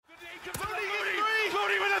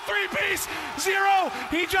race. Zero,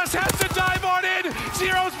 he just has to dive on in.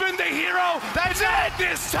 Zero's been the hero. That's it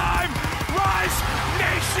this time. Rise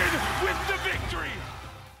Nation with the victory.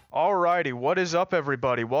 Alrighty, what is up,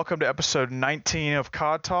 everybody? Welcome to episode 19 of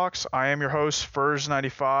COD Talks. I am your host,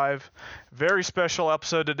 Furs95. Very special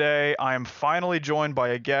episode today. I am finally joined by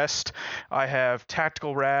a guest. I have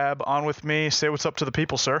Tactical Rab on with me. Say what's up to the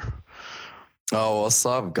people, sir. Oh, what's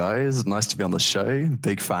up, guys? Nice to be on the show.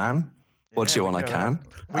 Big fan. Watch it when I can.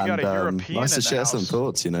 We got a European nice to share some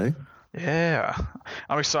thoughts, you know? Yeah,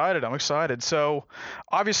 I'm excited. So,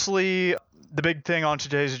 obviously, the big thing on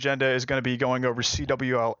today's agenda is going to be going over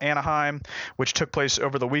CWL Anaheim, which took place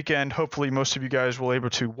over the weekend. Hopefully, most of you guys will be able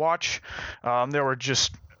to watch. There were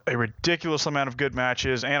just a ridiculous amount of good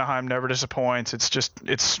matches. Anaheim never disappoints.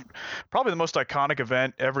 It's probably the most iconic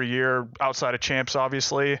event every year outside of Champs,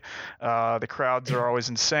 obviously. The crowds are always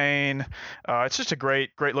insane. It's just a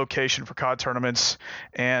great location for COD tournaments.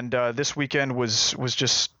 And this weekend was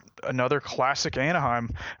just another classic Anaheim.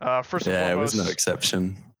 First and foremost, it was no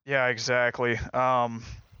exception. Yeah, exactly.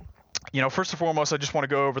 First and foremost, I just want to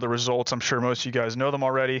go over the results. I'm sure most of you guys know them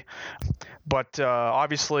already. But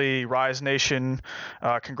obviously, Rise Nation,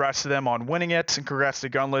 congrats to them on winning it, and congrats to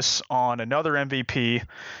Gunless on another MVP.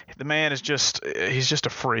 The man is he's just a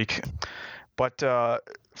freak. But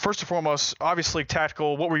first and foremost, obviously,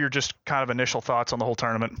 Tactical, what were your just kind of initial thoughts on the whole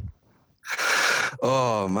tournament?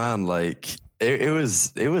 Oh, man, It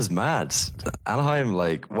was mad. Anaheim,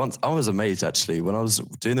 once I was amazed actually when I was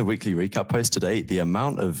doing the weekly recap post today, the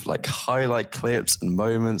amount of highlight clips and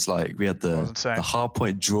moments. We had the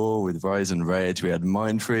hardpoint draw with Rise and Red. We had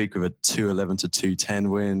Mindfreak with a 211 to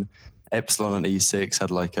 210 win. Epsilon and E6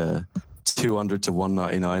 had a 200 to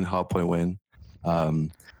 199 hardpoint win.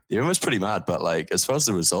 The event was pretty mad, but as far as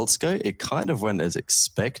the results go, it kind of went as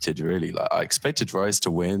expected, really. I expected Rise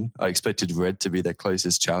to win. I expected Red to be their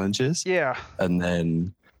closest challengers. Yeah. And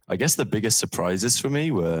then I guess the biggest surprises for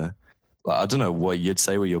me were, I don't know what you'd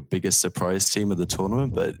say were your biggest surprise team of the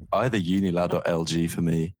tournament, but either Unilad or LG for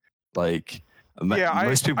me.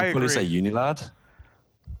 Most people probably say Unilad,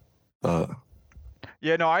 but...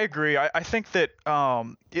 Yeah, no, I agree. I think that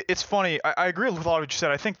it's funny. I agree with a lot of what you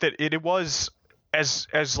said. I think that it was... As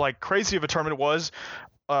crazy of a tournament it was,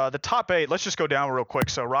 the top 8, let's just go down real quick.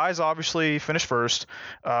 So Rise obviously finished first,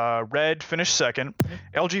 Red finished second,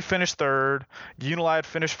 LG finished third, Unilad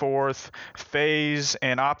finished fourth, FaZe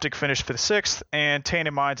and Optic finished 5th, 6th, and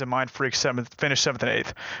Tainted Minds and Mindfreak finished 7th and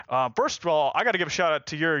 8th. First of all, I got to give a shout out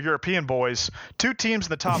to your European boys. 2 teams in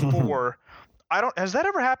the top 4. Has that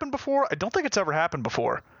ever happened before? I don't think it's ever happened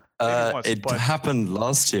before. It happened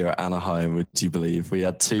last year at Anaheim, would you believe? We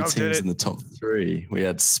had 2 teams in the top 3. We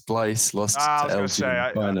had Splice lost to LG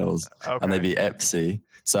in the finals, and they beat Epsi.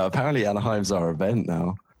 So apparently Anaheim's our event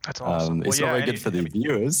now. That's awesome. It's not very good for the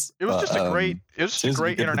viewers. It was just a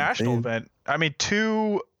great international event. I mean,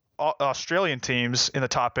 2 Australian teams in the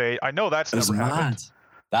top 8. I know that's never happened.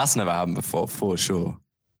 That's never happened before, for sure.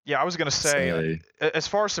 Yeah, I was going to say, as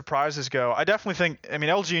far as surprises go, I definitely think,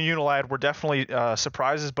 LG and Unilad were definitely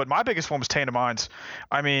surprises, but my biggest one was Tainted Minds.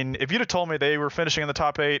 I mean, if you'd have told me they were finishing in the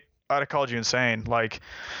top 8, I'd have called you insane.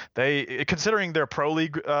 Considering their Pro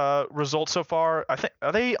League results so far, I think,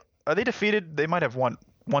 are they defeated? They might have one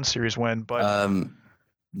series win, but...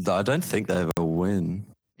 I don't think they have a win.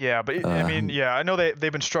 Yeah, but I know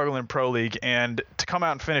they've been struggling in Pro League, and to come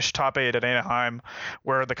out and finish top 8 at Anaheim,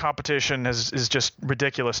 where the competition is just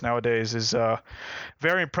ridiculous nowadays, is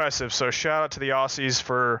very impressive. So shout out to the Aussies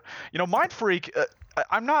for, Mindfreak.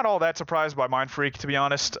 I'm not all that surprised by Mindfreak, to be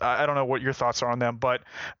honest. I don't know what your thoughts are on them, but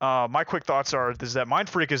my quick thoughts is that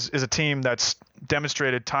Mindfreak is a team that's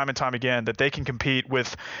demonstrated time and time again that they can compete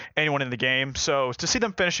with anyone in the game. So to see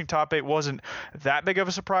them finishing top 8 wasn't that big of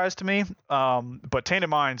a surprise to me, but Tainted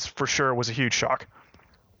Minds for sure was a huge shock.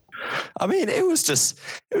 I mean, it was just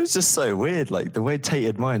so weird, the way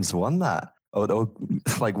Tainted Minds won that. Or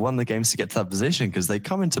won the games to get to that position, because they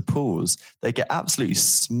come into pools, they get absolutely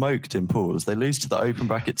smoked in pools. They lose to the open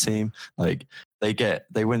bracket team.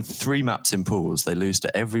 They win 3 maps in pools. They lose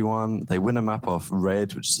to everyone. They win a map off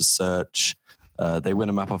Red, which is a search. They win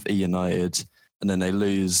a map off E United, and then they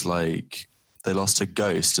lose. They lost to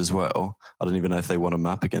Ghost as well. I don't even know if they won a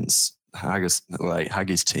map against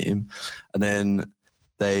Haggy's team, and then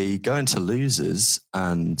they go into losers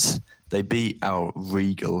and they beat out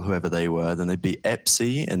Regal, whoever they were. Then they beat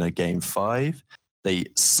Epsi in a game 5. They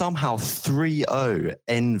somehow 3-0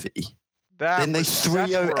 Envy. Then they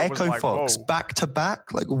 3-0 Echo Fox back to back.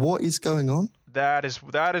 What is going on? That is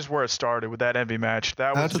where it started with that Envy match.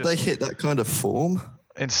 How did they hit that kind of form?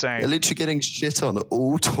 Insane. They're literally getting shit on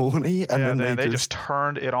all tourney, and then they just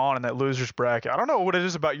turned it on in that losers bracket. I don't know what it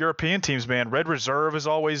is about European teams, man. Red Reserve is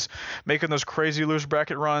always making those crazy loser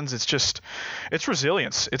bracket runs. It's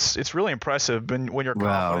resilience. It's really impressive when your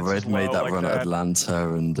confidence Red is low made that like run that. at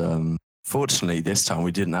Atlanta, and fortunately this time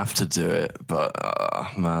we didn't have to do it. But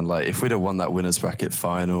man, like if we'd have won that winners bracket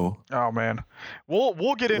final, oh man,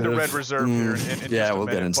 we'll get into Red Reserve here. We'll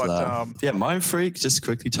get into that. Mind Freak, just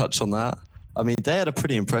quickly touch on that. I mean, they had a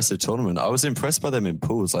pretty impressive tournament. I was impressed by them in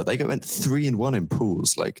pools. Like, they went 3-1 in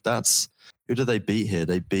pools. Like, who did they beat here?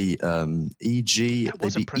 They beat EG. They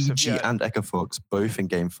beat EG and EchoFox both in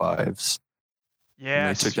game 5s. Yeah,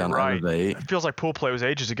 they took down right. Elevate. It feels like pool play was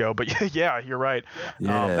ages ago, but yeah, you're right.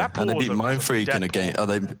 Yeah, and they beat Mind Freak in a game.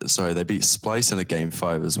 They beat Splice in a game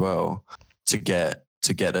 5 as well to get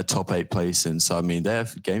a top 8 place in. So I mean, their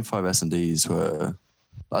game 5 S&Ds were.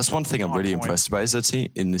 That's one thing I'm really impressed by is this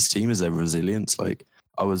team is their resilience. Like,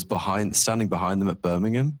 I was standing behind them at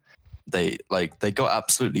Birmingham. They got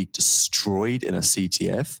absolutely destroyed in a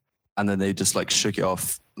CTF, and then they just like shook it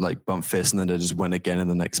off, like bumped fists, and then they just went again in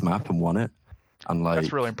the next map and won it. And like,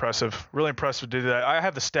 that's really impressive. Really impressive to do that. I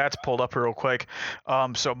have the stats pulled up here real quick.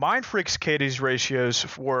 So Mind Freak's KD's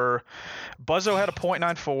ratios were Buzzo had a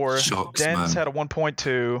 0.94, Dens had a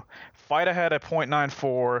 1.2, Fida had a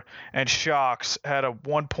 0.94, and Shocks had a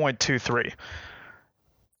 1.23.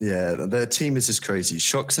 Yeah, their team is just crazy.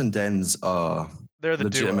 Shocks and Dens are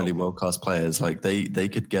legitimately world-class players. Like they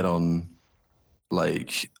could get on.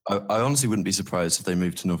 Like I honestly wouldn't be surprised if they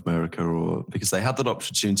moved to North America, or because they had that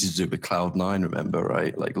opportunity to do it with Cloud9, remember,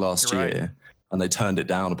 right? Like last year, and they turned it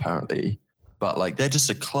down apparently. But like they're just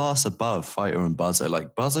a class above Fighter and Buzzo.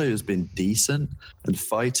 Like Buzzo has been decent, and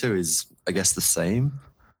Fighter is, I guess, the same.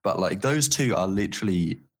 But like those two are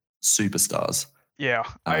literally superstars. Yeah,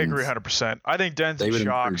 I agree 100%. I think Dens and would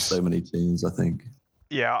Shocks. improve so many teams, I think.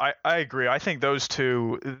 Yeah, I agree. I think those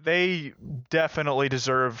two, they definitely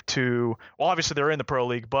deserve to. Well, obviously they're in the Pro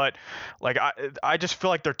League, but like I just feel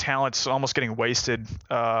like their talent's almost getting wasted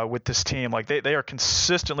with this team. Like they are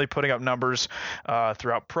consistently putting up numbers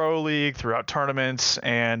throughout Pro League, throughout tournaments,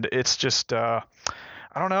 and it's just I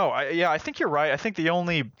don't know. I think you're right. I think the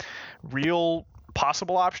only real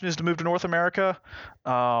possible option is to move to North America,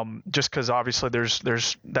 just because obviously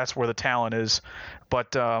that's where the talent is.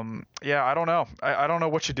 But I don't know. I don't know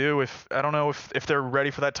what you do if they're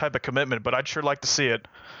ready for that type of commitment. But I'd sure like to see it.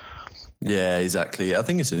 Yeah, exactly. I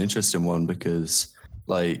think it's an interesting one because,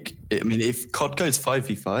 like, if COD goes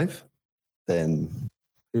 5v5, then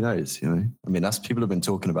who knows? You know, I mean, people have been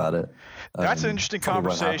talking about it. That's an interesting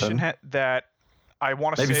conversation that I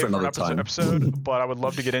want to save for another episode, but I would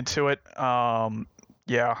love to get into it.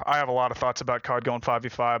 Yeah, I have a lot of thoughts about COD going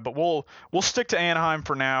 5v5, but we'll stick to Anaheim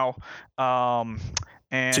for now.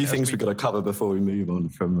 And two things we've got to cover before we move on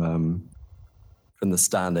from the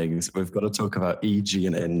standings. We've got to talk about EG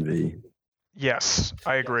and Envy. Yes,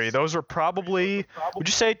 I agree. Those are probably, would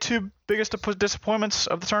you say, two biggest disappointments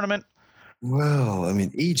of the tournament? Well, I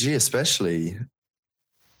mean, EG especially.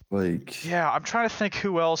 Like, yeah, I'm trying to think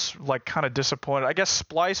who else like kind of disappointed. I guess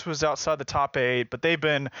Splice was outside the top 8, but they've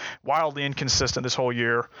been wildly inconsistent this whole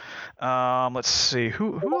year. Let's see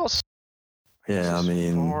who else. Yeah, I mean,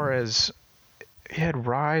 as far as he had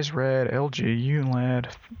Rise, Red, LG, UNLAD.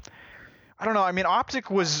 I don't know. I mean,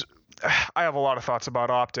 Optic was. I have a lot of thoughts about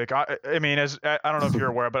Optic. I mean, I don't know if you're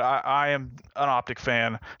aware, but I am an Optic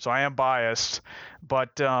fan, so I am biased.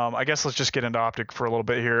 But I guess let's just get into Optic for a little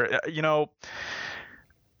bit here. You know.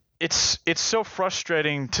 It's so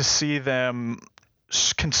frustrating to see them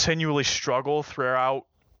continually struggle throughout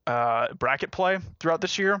bracket play throughout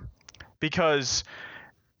this year, because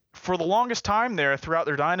for the longest time throughout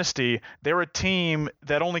their dynasty, they were a team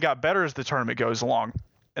that only got better as the tournament goes along.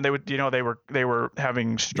 And they were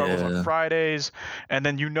having struggles on Fridays, and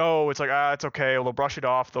then it's like it's okay, they'll brush it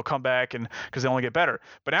off, they'll come back and because they only get better.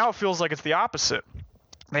 But now it feels like it's the opposite.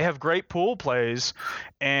 They have great pool plays,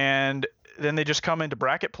 and then they just come into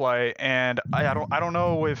bracket play, and I don't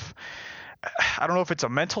know if it's a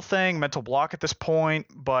mental thing, mental block at this point,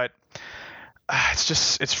 but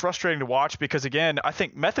it's frustrating to watch because, again, I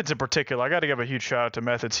think Methods in particular, I got to give a huge shout out to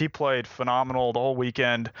Methods. He played phenomenal the whole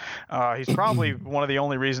weekend. He's probably one of the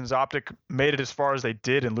only reasons Optic made it as far as they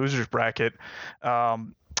did in losers bracket.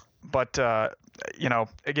 But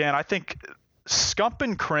again, I think Scump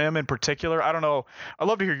and Krim in particular, I don't know. I'd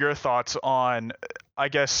love to hear your thoughts on, I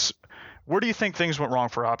guess, where do you think things went wrong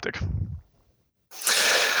for Optic?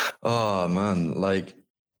 Oh, man. Like,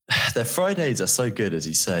 their Fridays are so good, as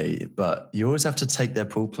you say, but you always have to take their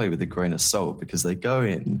pool play with a grain of salt because they go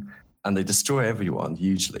in and they destroy everyone,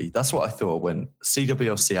 usually. That's what I thought when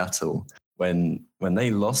CWL Seattle, when they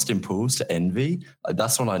lost in pools to Envy, like,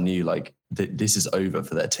 that's when I knew like this is over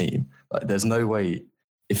for their team. Like there's no way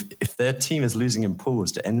if their team is losing in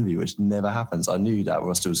pools to Envy, which never happens, I knew that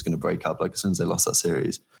roster was going to break up like as soon as they lost that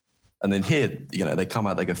series. And then here, they come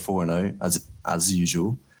out, they go 4-0 as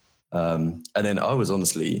usual. And then I was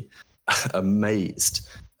honestly amazed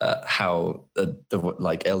at how the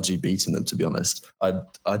LG beating them, to be honest.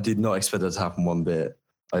 I did not expect that to happen one bit.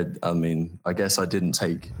 I mean, I guess I didn't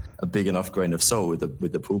take a big enough grain of salt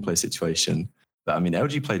with the pool play situation. But I mean,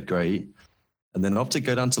 LG played great. And then Optic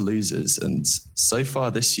go down to losers. And so far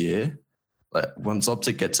this year, like once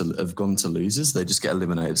Optic have gone to losers, they just get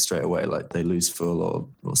eliminated straight away. Like they lose full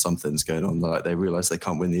or something's going on. Like they realize they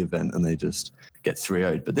can't win the event and they just get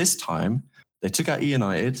 3-0'd. But this time they took out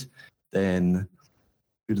E-United. Then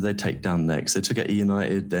who did they take down next? They took out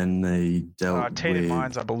E-United. Then they dealt Tainted with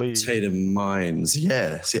Minds, I believe. Tainted Minds.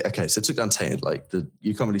 Yeah. See, okay. So they took down Tainted. Like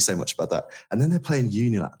you can't really say much about that. And then they're playing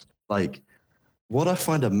Unilad. Like what I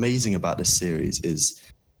find amazing about this series is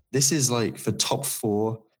this is like for top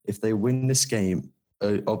 4. If they win this game,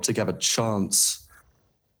 Optic have a chance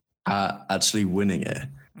at actually winning it.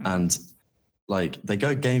 And like they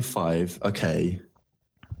go game 5, okay,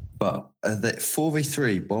 but they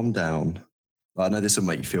 4v3 bomb down. I know this will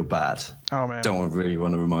make you feel bad. Oh man, don't really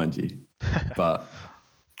want to remind you, but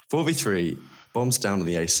 4v3 bombs down to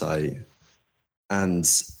the A site, and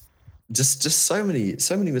just so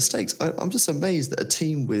many mistakes. I'm just amazed that a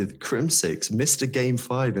team with Crimsix missed a game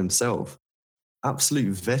 5 himself.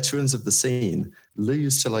 Absolute veterans of the scene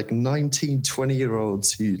lose to like 19,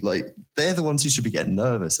 20-year-olds who like they're the ones who should be getting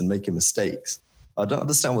nervous and making mistakes. I don't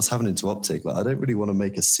understand what's happening to Optic. Like I don't really want to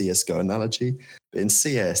make a CS:GO analogy, but in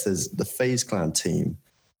CS, there's the FaZe Clan team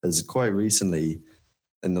has quite recently,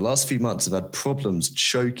 in the last few months, have had problems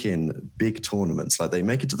choking big tournaments. Like they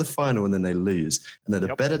make it to the final and then they lose, and they're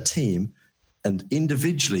the better team. And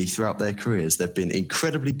individually throughout their careers, they've been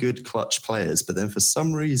incredibly good clutch players. But then for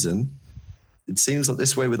some reason, it seems like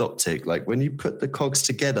this way with Optic, like when you put the cogs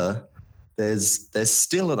together, there's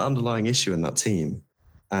still an underlying issue in that team.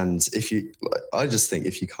 And I just think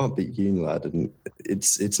if you can't beat Unilad, and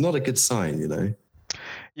it's not a good sign,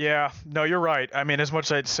 Yeah, no, you're right. I mean, as much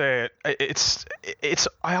as I'd say it's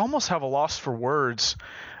I almost have a loss for words.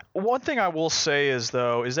 One thing I will say is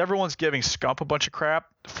everyone's giving Scump a bunch of crap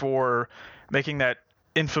for making that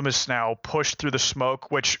infamous now push through the smoke,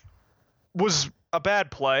 which was a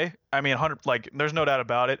bad play. I mean, there's no doubt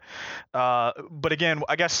about it. But again,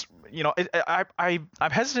 I guess I'm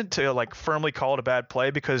hesitant to like firmly call it a bad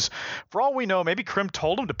play because, for all we know, maybe Crim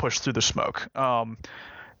told him to push through the smoke. I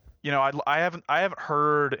haven't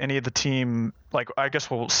heard any of the team. Like, I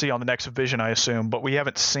guess we'll see on the next Vision, I assume, but we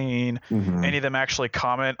haven't seen any of them actually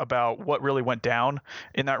comment about what really went down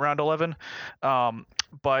in that round 11.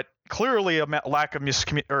 But clearly a lack of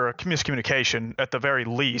miscommunication at the very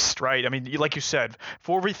least, right? I mean, like you said,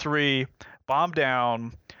 4v3, bomb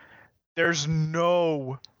down. There's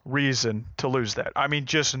no reason to lose that. I mean,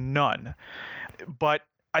 just none. But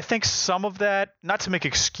I think some of that, not to make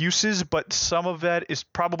excuses, but some of that is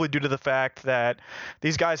probably due to the fact that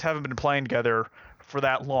these guys haven't been playing together for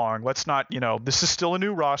that long. Let's not, this is still a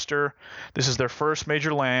new roster. This is their first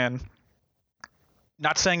major LAN.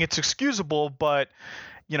 Not saying it's excusable, but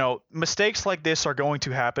mistakes like this are going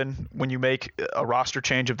to happen when you make a roster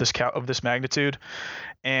change of this magnitude.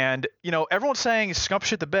 And everyone's saying Scump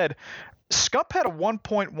shit the bed. Scump had a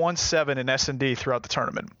 1.17 in S&D throughout the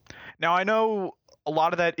tournament. Now I know a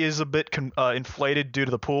lot of that is a bit inflated due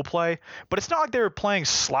to the pool play, but it's not like they were playing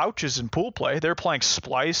slouches in pool play. They were playing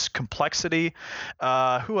Splice, Complexity,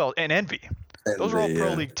 who else, and Envy. Those are all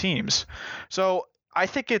pro league teams. So I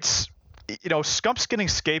think it's. Scump's getting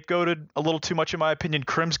scapegoated a little too much, in my opinion.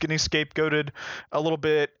 Crim's getting scapegoated a little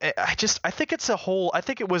bit. I think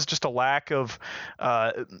it was just a lack of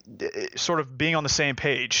sort of being on the same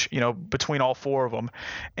page, between all 4 of them.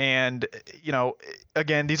 And,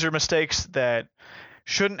 again, these are mistakes that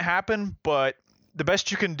shouldn't happen, but the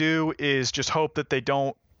best you can do is just hope that they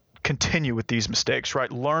don't continue with these mistakes,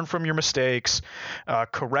 right? Learn from your mistakes,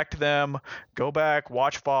 correct them, go back,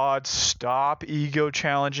 watch VODs, stop ego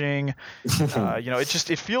challenging.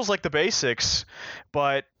 It feels like the basics,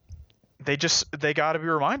 but they got to be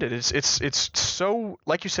reminded. It's so,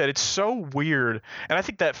 like you said, it's so weird. And I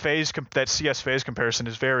think that CS FaZe comparison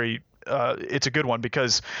is very, it's a good one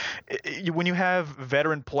because when you have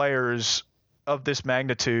veteran players of this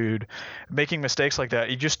magnitude making mistakes like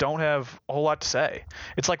that, you just don't have a whole lot to say.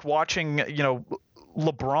 It's like watching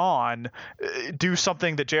LeBron do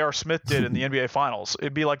something that J.R. Smith did in the NBA Finals.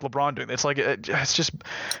 It'd be like LeBron doing it. It's like it's just,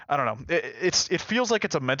 I don't know. It feels like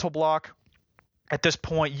it's a mental block, at this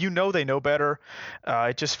point, they know better.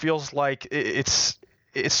 It just feels like it's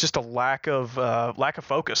just a lack of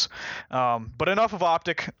focus. But enough of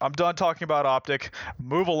Optic. I'm done talking about Optic.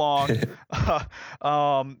 Move along.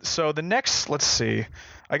 So the next, let's see.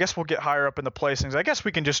 I guess we'll get higher up in the placings. I guess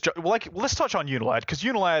we can just let's touch on Unilad, because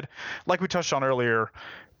Unilad, like we touched on earlier,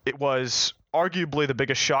 it was arguably the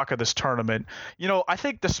biggest shock of this tournament. I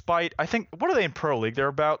think what are they in Pro League? They're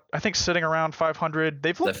about, I think, sitting around 500.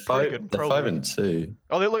 They've looked pretty good in Pro League. They're 5-2.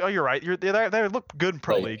 Oh, you're right. They look good in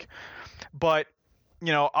Pro League. But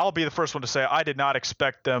I'll be the first one to say I did not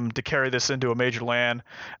expect them to carry this into a major LAN.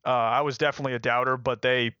 I was definitely a doubter, but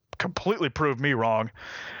they completely proved me wrong.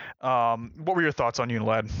 What were your thoughts on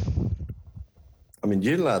Unilad? I mean,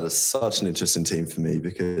 Unilad is such an interesting team for me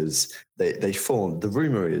because they formed. The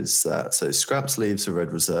rumor is that Scraps leaves for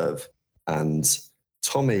Red Reserve, and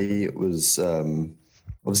Tommy was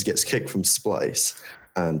obviously gets kicked from Splice.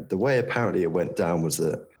 And the way apparently it went down was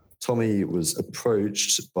that Tommy was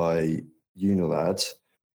approached by Unilad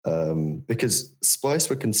because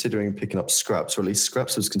Splice were considering picking up Scraps, or at least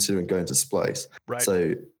Scraps was considering going to Splice. Right.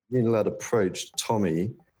 So Unilad approached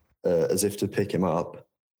Tommy as if to pick him up.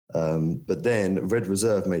 But then Red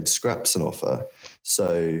Reserve made Scraps an offer.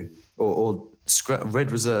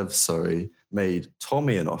 Red Reserve, made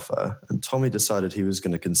Tommy an offer, and Tommy decided he was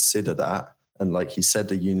going to consider that. And like he said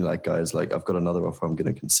to Unilad guys, like, I've got another offer I'm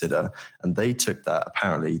going to consider. And they took that,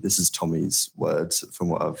 apparently, this is Tommy's words from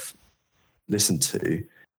what I've listened to.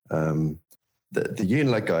 The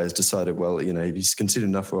Unilad guys decided, well, if he's considered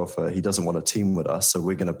enough offer, he doesn't want to team with us, so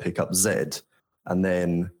we're going to pick up Zed. And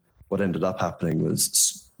then what ended up happening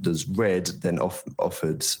was Red then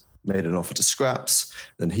made an offer to Scraps,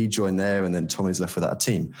 then he joined there, and then Tommy's left without a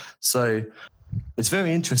team. So it's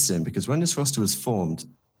very interesting because when this roster was formed,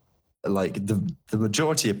 like the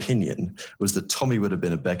majority opinion was that Tommy would have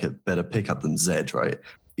been a better pickup than Zed, right?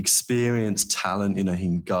 Experience, talent, he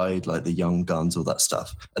can guide like the young guns, all that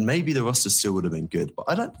stuff. And maybe the roster still would have been good, but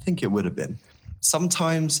I don't think it would have been.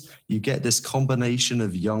 Sometimes you get this combination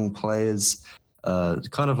of young players,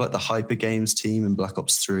 kind of like the Hyper Games team in Black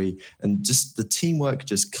Ops 3, and just the teamwork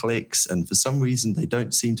just clicks, and for some reason they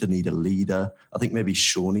don't seem to need a leader. I think maybe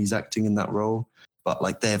Shawnee's acting in that role, but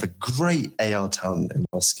like they have a great AR talent in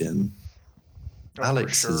Ruskin.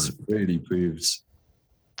 Alex has really proved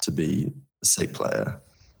to be a sick player.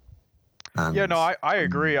 And, I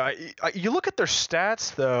agree. You look at their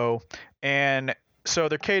stats though, and so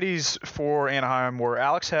their KDs for Anaheim were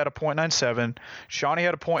Alex had a .97, Shawnee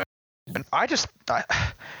had a point. And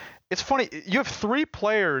it's funny. You have 3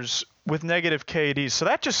 players with negative KDs, so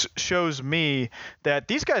that just shows me that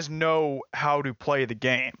these guys know how to play the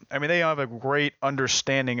game. I mean, they have a great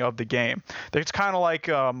understanding of the game. It's kind of like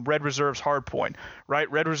Red Reserve's Hardpoint,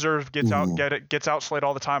 right? Red Reserve gets outslayed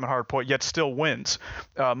all the time in Hardpoint, yet still wins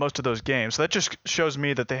most of those games. So that just shows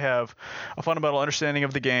me that they have a fundamental understanding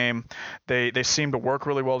of the game. They seem to work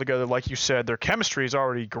really well together, like you said. Their chemistry is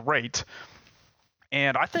already great.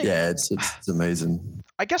 And I think, it's amazing.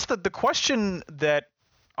 I guess the question that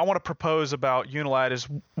I want to propose about Unilad is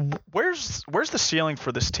where's the ceiling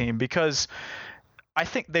for this team? Because I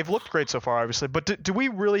think they've looked great so far, obviously, but do we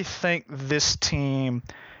really think this team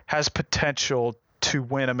has potential to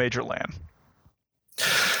win a major LAN?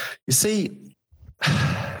 You see,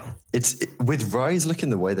 with Rise looking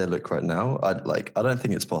the way they look right now, I don't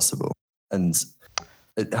think it's possible. And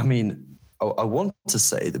I want to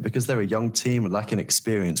say that because they're a young team lacking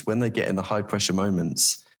experience, when they get in the high pressure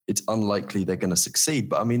moments, it's unlikely they're going to succeed.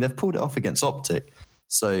 But I mean, they've pulled it off against Optic,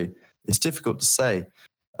 so it's difficult to say.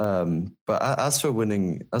 But as for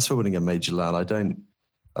winning a major LAN, I don't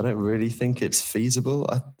really think it's feasible.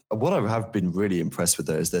 What I have been really impressed with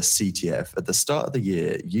though is their CTF. At the start of the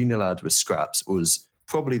year, Unilad with Scraps was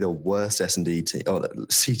probably the worst S&D team, or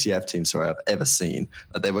CTF team, I've ever seen.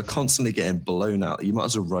 They were constantly getting blown out. You might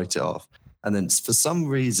as well write it off. And then for some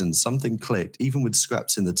reason, something clicked, even with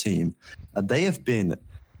Scraps in the team. And they have been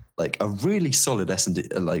like a really solid S&D,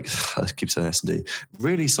 I keep saying S&D,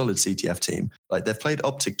 really solid CTF team. Like they've played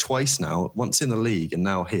Optic twice now, once in the league and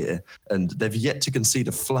now here. And they've yet to concede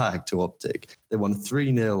a flag to Optic. They won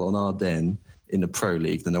 3-0 on Ardennes in the Pro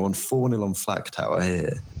League. Then they won 4-0 on Flak Tower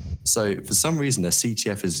here. So for some reason, their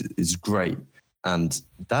CTF is great. And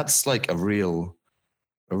that's like a real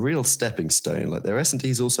stepping stone. Like their S&D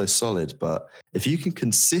is also solid, but if you can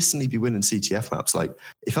consistently be winning CTF maps, like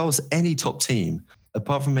if I was any top team,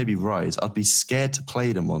 apart from maybe Rise, I'd be scared to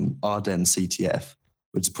play them on Ardennes CTF,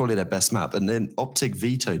 which is probably their best map. And then Optic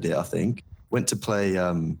vetoed it, I think, went to play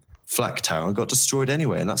Flak Tower and got destroyed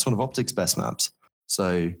anyway. And that's one of Optic's best maps.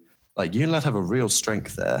 So like Unilad have a real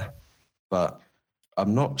strength there, but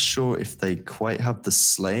I'm not sure if they quite have the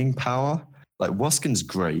slaying power. Like Waskin's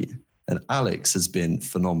great, and Alex has been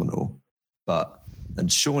phenomenal,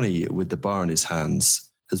 and Shawnee with the bar in his hands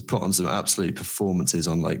has put on some absolute performances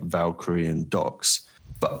on like Valkyrie and Docs.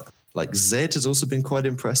 But like Zed has also been quite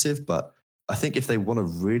impressive. But I think if they want to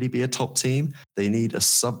really be a top team, they need a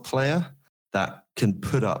sub player that can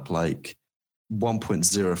put up like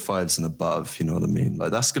 1.05s and above. You know what I mean?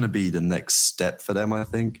 Like that's going to be the next step for them, I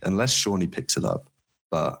think, unless Shawnee picks it up.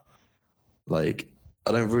 But like,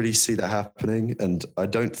 I don't really see that happening, and I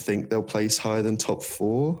don't think they'll place higher than top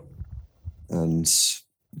 4. And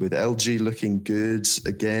with LG looking good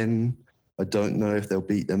again, I don't know if they'll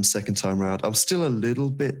beat them second time around. I'm still a little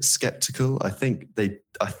bit skeptical. I think they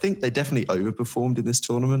definitely overperformed in this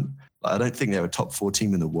tournament. I don't think they're a top 4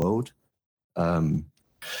 team in the world.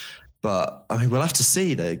 But I mean, we'll have to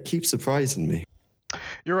see. They keep surprising me.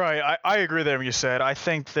 You're right. I agree there when you said. I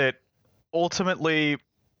think that ultimately,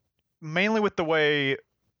 mainly with the way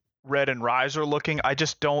Red and Rise are looking, I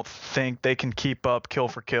just don't think they can keep up kill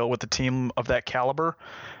for kill with a team of that caliber.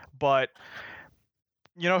 But,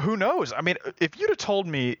 you know, who knows? I mean, if you'd have told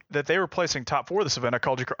me that they were placing top 4 this event, I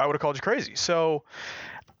would have called you crazy. So,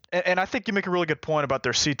 and I think you make a really good point about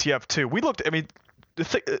their CTF too. We looked, I mean,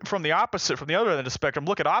 from the opposite, from the other end of the spectrum,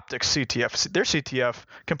 look at Optics CTF. Their CTF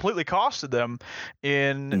completely costed them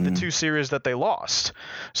in the 2 series that they lost.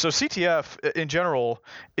 So CTF in general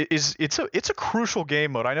it's a crucial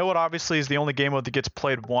game mode. I know it obviously is the only game mode that gets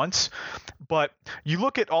played once, but you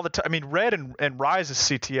look at all the time. I mean, Red and Rise's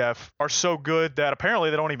CTF are so good that apparently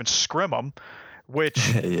they don't even scrim them,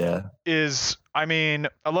 which is, I mean,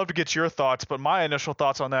 I'd love to get your thoughts, but my initial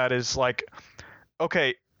thoughts on that is like,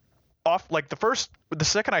 okay, like the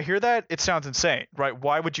second I hear that, it sounds insane, right?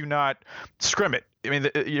 Why would you not scrim it? I mean,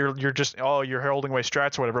 you're just, you're holding away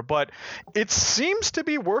strats or whatever, but it seems to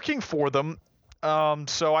be working for them.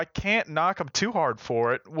 So I can't knock them too hard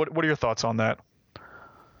for it. What are your thoughts on that?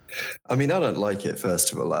 I mean, I don't like it,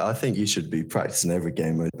 first of all. I think you should be practicing every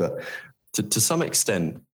game mode, but to some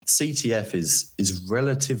extent, CTF is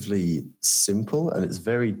relatively simple and it's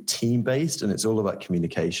very team-based and it's all about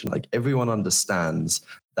communication. Like everyone understands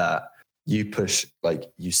that you push, like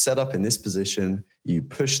you set up in this position, you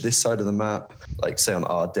push this side of the map, like say on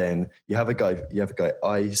Ardennes, you have a guy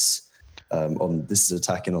ice, this is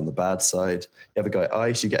attacking on the bad side. You have a guy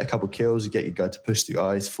ice, you get a couple kills, you get your guy to push through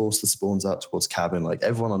ice, force the spawns out towards cabin. Like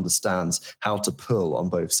everyone understands how to pull on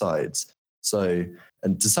both sides. So,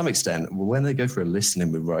 and to some extent, when they go for a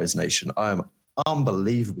listening with Rise Nation, I am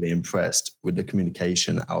unbelievably impressed with the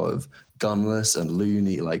communication out of Gunless and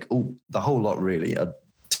Looney, like the whole lot really.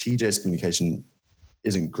 TJ's communication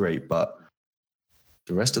isn't great, but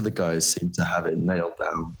the rest of the guys seem to have it nailed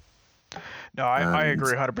down. No, I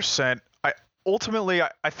agree 100%. Ultimately,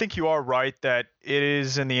 I think you are right that it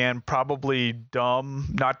is in the end probably dumb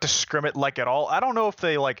not to scrim it like at all. I don't know if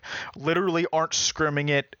they like literally aren't scrimming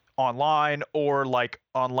it online or like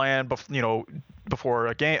on land, before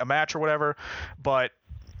a match or whatever, but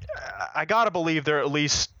I gotta believe they're at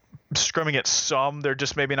least scrimming it some. They're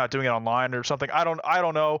just maybe not doing it online or something. I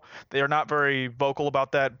don't know. They're not very vocal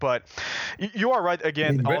about that, but you are right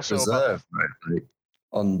again. I mean, also Reserve, right? Like,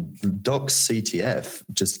 on Doc's CTF,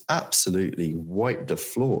 just absolutely wiped the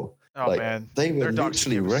floor. Oh like, man, they were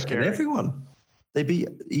literally wrecking everyone. They beat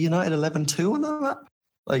United 11-2 on that map.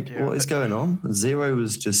 Like, what is going on? Zero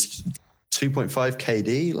was just 2.5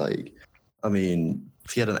 KD. Like, I mean,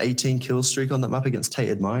 if he had an 18 kill streak on that map against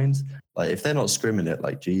Tainted Minds, like, if they're not scrimming it,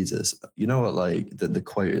 like, Jesus. You know what, like, the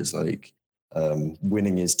quote is, like,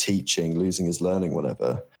 winning is teaching, losing is learning,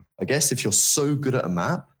 whatever. I guess if you're so good at a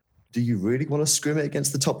map, do you really want to scrim it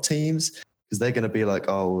against the top teams? Because they're going to be like,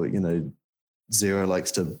 oh, Zero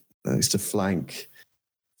likes to flank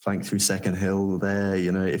through second hill there.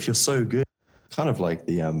 If you're so good, kind of like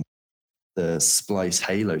the Splice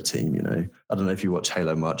Halo team. I don't know if you watch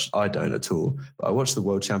Halo much. I don't at all. But I watch the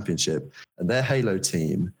World Championship, and their Halo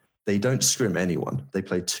team, they don't scrim anyone. They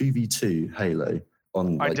play 2v2 Halo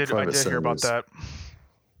on private servers. Hear about that.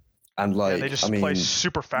 And they just play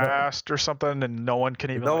super fast or something, and no one can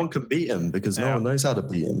even. No one can beat him because no one knows how to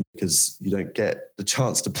beat him because you don't get the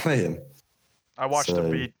chance to play him. I watched them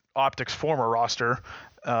beat Optic's former roster.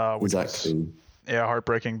 Exactly.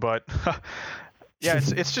 Heartbreaking, but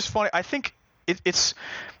it's just funny. I think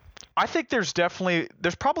I think there's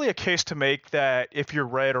probably a case to make that if you're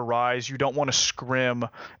Red or Rise, you don't want to scrim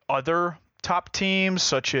other top teams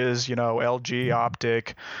such as LG,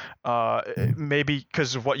 Optic, maybe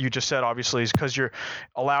because of what you just said, obviously, is because you're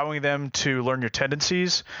allowing them to learn your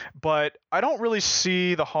tendencies. But I don't really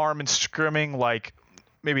see the harm in scrimming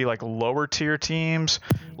maybe lower tier teams,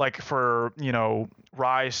 like for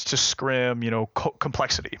Rise to scrim,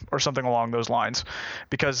 complexity or something along those lines,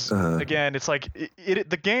 because again, it's like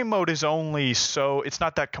the game mode is only it's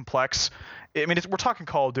not that complex. I mean, we're talking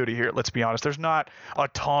Call of Duty here. Let's be honest. There's not a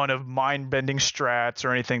ton of mind-bending strats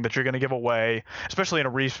or anything that you're going to give away, especially in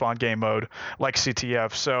a respawn game mode like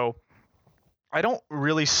CTF. So I don't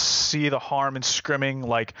really see the harm in scrimming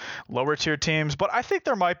like lower tier teams, but I think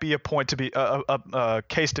there might be a point to be a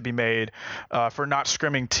case to be made for not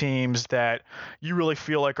scrimming teams that you really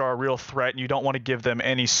feel like are a real threat, and you don't want to give them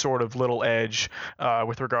any sort of little edge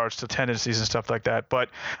with regards to tendencies and stuff like that.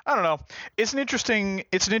 But I don't know. It's an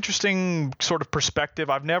interesting sort of perspective.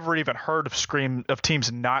 I've never even heard of teams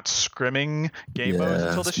not scrimming game modes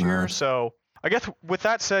until this year. So I guess with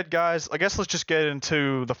that said, guys, let's just get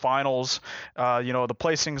into the finals. The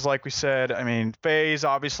placings, like we said. I mean, FaZe,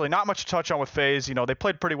 obviously, not much to touch on with FaZe. They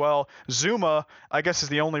played pretty well. Zuma, I guess, is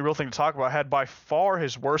the only real thing to talk about. Had by far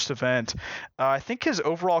his worst event. I think his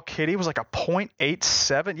overall KD was like a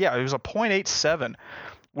 0.87. Yeah, it was a 0.87.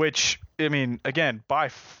 Which, I mean, again, by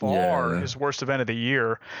far his worst event of the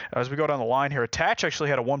year. As we go down the line here, Attach actually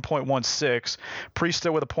had a 1.16,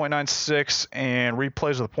 Priesta with a 0.96, and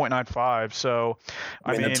Replays with a 0.95. So,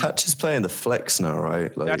 I mean, Attach is playing the flex now, right?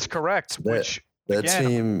 That's correct. Their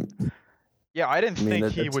team. Yeah, I didn't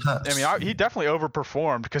think he would. I mean, he definitely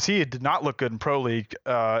overperformed because he did not look good in Pro League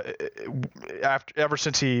ever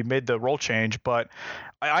since he made the role change. But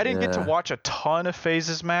I didn't get to watch a ton of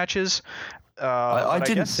FaZe's matches. I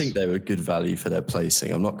didn't think they were good value for their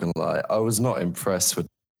placing. I'm not gonna lie. I was not impressed with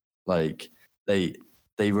they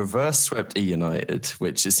reverse swept E United,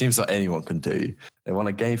 which it seems like anyone can do. They won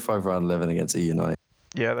a game 5 round 11 against E United.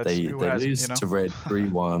 Yeah, they lose to Red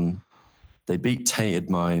 3-1. They beat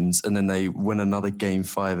Tainted Minds, and then they win another game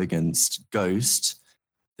 5 against Ghost.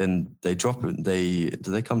 Then they drop it.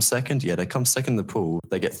 Do they come second? Yeah, they come second in the pool.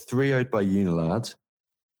 They get 3-0'd by Unilad.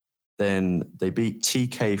 Then they beat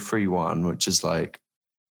TK 3-1, which is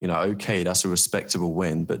okay, that's a respectable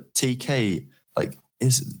win. But TK's a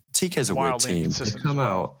weird team. They come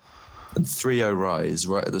out and 3-0 Rise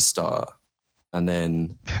right at the start, and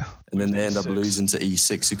then they end up losing to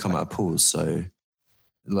E6, who come out of pools. So,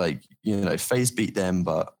 FaZe beat them,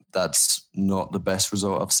 but that's not the best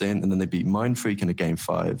result I've seen. And then they beat Mindfreak in a game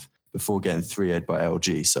 5 before getting 3-0'd by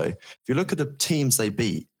LG. So if you look at the teams they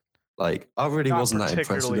beat, I really wasn't that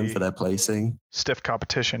impressed with them for their placing. Stiff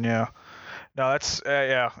competition, yeah. No, that's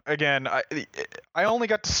Again, I only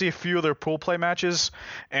got to see a few of their pool play matches,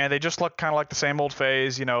 and they just look kind of like the same old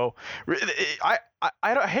FaZe. I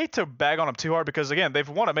hate to bag on them too hard because again, they've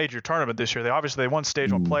won a major tournament this year. They won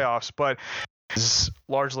stage 1 playoffs, but it's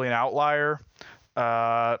largely an outlier.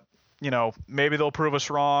 Maybe they'll prove us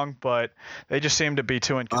wrong, but they just seem to be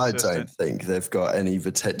too inconsistent. I don't think they've got any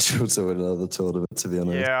potential to win another tournament, to be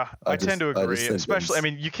honest. Yeah, I tend to agree. Especially,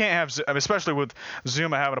 you can't have, especially with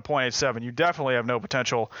Zuma having a 0.87, you definitely have no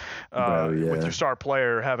potential with your star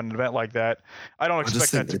player having an event like that. I don't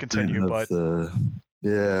expect that to continue, but. You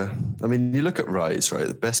look at Rise, right?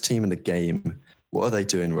 The best team in the game. What are they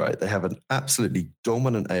doing right? They have an absolutely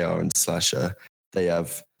dominant AR and slasher. They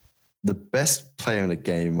have the best player in the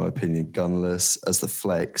game, in my opinion, Gunless, as the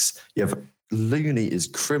flex. You have Looney is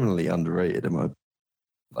criminally underrated in my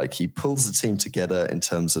opinion. He pulls the team together in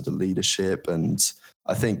terms of the leadership, and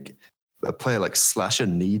I think a player like Slasher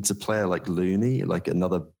needs a player like Looney,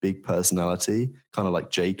 another big personality, kind of like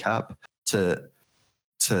JCap, to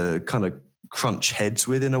kind of crunch heads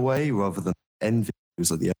with in a way, rather than Envy, who's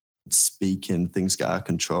the speaking, things get out of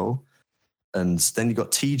control. And then you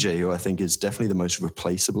got TJ, who I think is definitely the most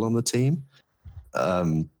replaceable on the team.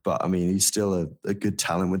 But he's still a good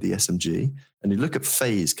talent with the SMG. And you look at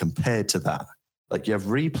FaZe compared to that. You have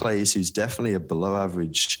Replays, who's definitely a below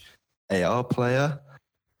average AR player.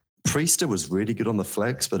 Priesta was really good on the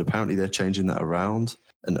flex, but apparently they're changing that around.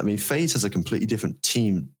 And FaZe has a completely different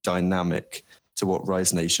team dynamic to what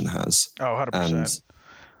Rise Nation has. Oh, 100%.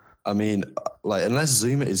 And unless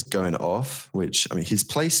Zuma is going off, which, his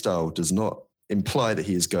play style does not imply that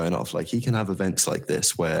he is going off. He can have events like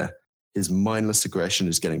this where his mindless aggression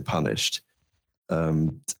is getting punished.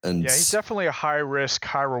 He's definitely a high risk,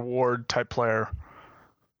 high reward type player.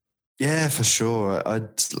 Yeah, for sure. I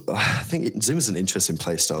think Zuma's an interesting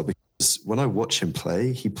play style because when I watch him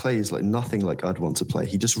play, he plays nothing like I'd want to play.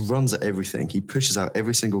 He just runs at everything. He pushes out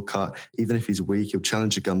every single cut. Even if he's weak, he'll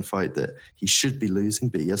challenge a gunfight that he should be losing,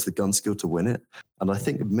 but he has the gun skill to win it. And I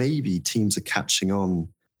think maybe teams are catching on.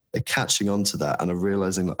 They're catching on to that and are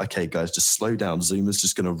realizing, okay, guys, just slow down. Zuma's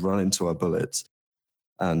just going to run into our bullets.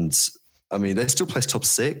 And they still place top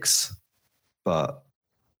 6, but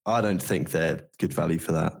I don't think they're good value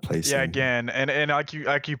for that placing. Yeah, again, and like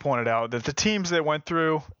you pointed out, that the teams that went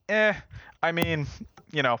through, I mean,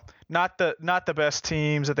 not the best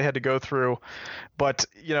teams that they had to go through, but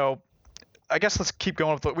I guess let's keep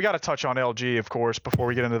going with we got to touch on LG, of course, before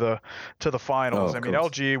we get into the finals. Oh, I mean,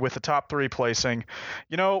 LG with the top 3 placing.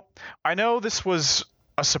 I know this was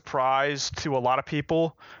a surprise to a lot of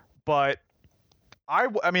people, but I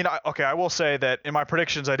will say that in my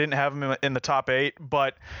predictions I didn't have them in the top 8,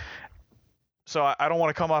 but so I don't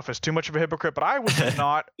want to come off as too much of a hypocrite, but I was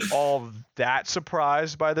not all that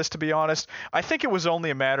surprised by this, to be honest. I think it was only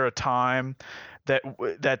a matter of time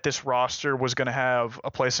that this roster was going to have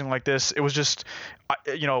a placing like this. It was just,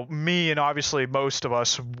 me and obviously most of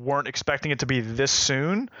us weren't expecting it to be this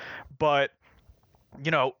soon, but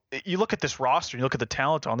you look at this roster, you look at the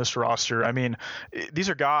talent on this roster. I mean, these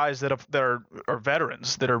are guys that are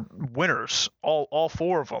veterans, that are winners, all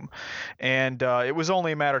 4 of them, and it was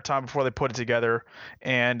only a matter of time before they put it together.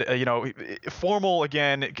 And Formal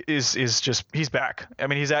again is just, he's back. I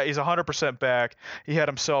mean, he's 100% back. He had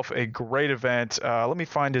himself a great event. Let me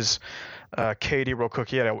find his KD real quick.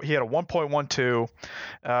 He had a 1.12.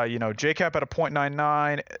 JCap had a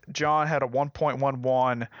 0.99. John had a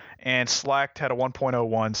 1.11, and Slacked had a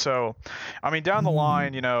 1.01. So, I mean, down the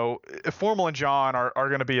line, Formal and John are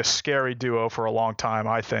going to be a scary duo for a long time,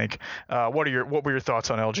 I think. What were your thoughts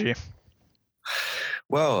on LG?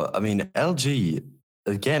 Well, I mean, LG,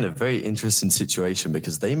 again, a very interesting situation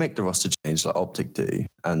because they make the roster change like Optic do.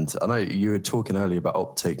 And I know you were talking earlier about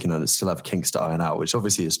Optic, they still have kinks to iron out, which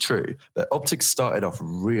obviously is true. But Optic started off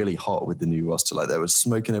really hot with the new roster. Like, they were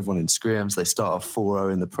smoking everyone in scrims. They start off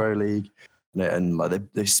 4-0 in the Pro League. And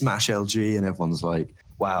they smash LG, and everyone's like,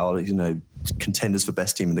 wow, contenders for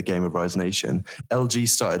best team in the game of Rise Nation. LG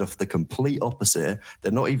started off the complete opposite.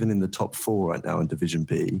 They're not even in the top 4 right now in Division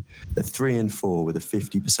B. They're 3-4 with a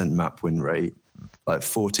 50% map win rate, like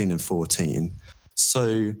 14-14.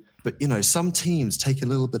 So, but some teams take a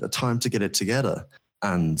little bit of time to get it together,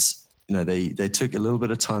 and they took a little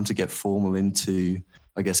bit of time to get Formal into,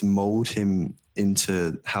 I guess, mold him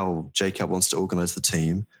into how JCap wants to organize the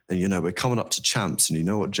team. And we're coming up to champs, and you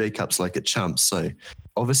know what JCap's like at champs, so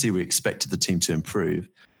obviously we expected the team to improve.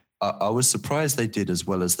 I was surprised they did as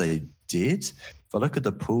well as they did. If I look at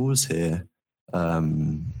the pools here,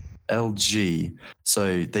 LG,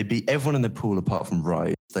 so they beat everyone in the pool apart from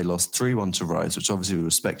Rise. They lost 3-1 to Rise, which obviously was a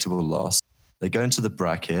respectable loss. They go into the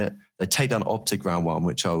bracket. They take down Optic round 1,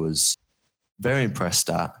 which I was very impressed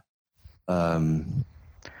at.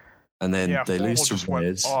 And then they lose to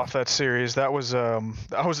Rise. Off that series. That was a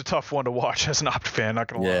tough one to watch as an Opt fan, not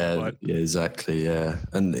gonna lie. Yeah, exactly. Yeah.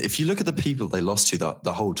 And if you look at the people they lost to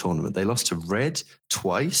the whole tournament, they lost to Red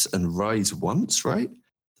twice and Rise once, right?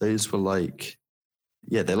 Those were like,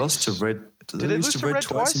 they lost to Red. Did they lose to Red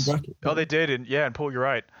twice in bracket? Oh, they did. And Paul, you're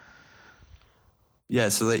right. Yeah.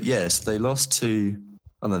 So they lost to.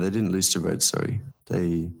 Oh no, they didn't lose to Red. Sorry.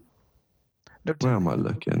 Where am I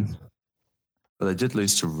looking? But they did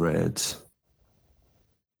lose to Red.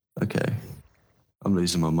 Okay. I'm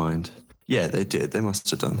losing my mind. Yeah, they did. They must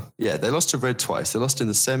have done. Yeah, they lost to Red twice. They lost in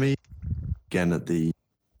the semi, again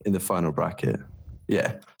in the final bracket.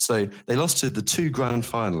 Yeah. So they lost to the 2 grand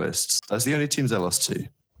finalists. That's the only teams they lost to.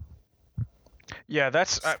 Yeah,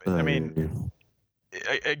 that's, I mean,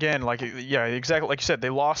 again, exactly like you said, they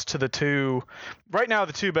lost to the 2, right now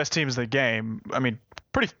the 2 best teams in the game. I mean,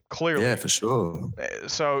 pretty clearly. Yeah, for sure.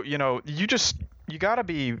 So, you gotta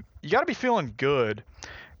be feeling good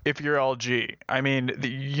if you're LG. I mean,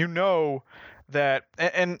 that,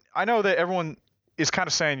 and I know that everyone is kind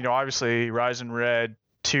of saying, obviously Rise and Red,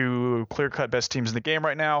 2 clear-cut best teams in the game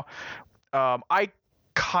right now. I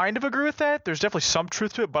kind of agree with that. There's definitely some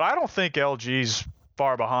truth to it, but I don't think LG's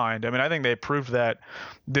far behind. I mean, I think they proved that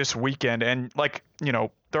this weekend, and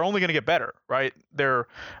they're only going to get better, right? They're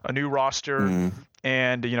a new roster,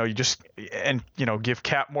 and give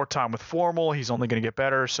Cap more time with Formal. He's only going to get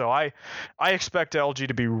better. So I expect LG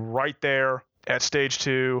to be right there at stage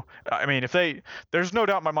 2. I mean, there's no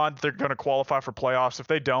doubt in my mind that they're going to qualify for playoffs. If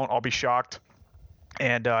they don't, I'll be shocked.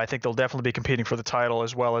 And I think they'll definitely be competing for the title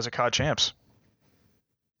as well as a COD champs.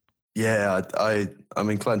 Yeah, I'm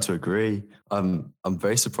inclined to agree. I'm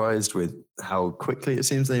very surprised with how quickly it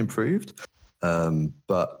seems they improved.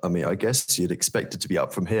 But I mean, I guess you'd expect it to be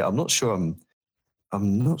up from here. I'm not sure I'm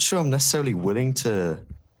necessarily willing to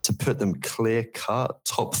put them clear cut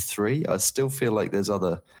top 3. I still feel like there's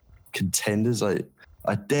other contenders. I'm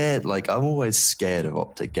always scared of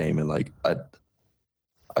Optic Gaming.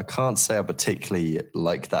 I can't say I particularly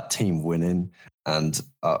like that team winning, and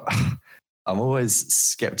I'm always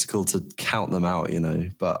skeptical to count them out,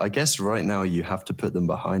 but I guess right now you have to put them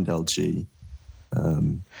behind LG.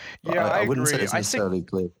 I wouldn't say agree. it's necessarily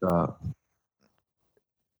clear cut.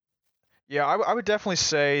 Yeah, I would definitely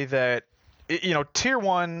say that, tier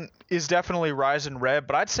 1 is definitely Rise and Red,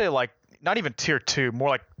 but I'd say like not even tier 2, more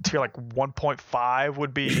like tier like 1.5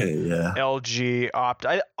 would be Yeah. LG,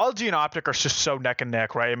 LG and Optic are just so neck and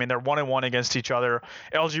neck, right? I mean, they're 1-1 against each other.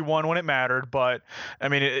 LG won when it mattered, but I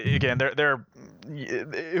mean, again, they're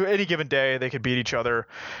any given day they could beat each other.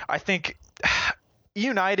 I think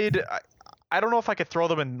United, I don't know if I could throw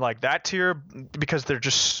them in like that tier because they're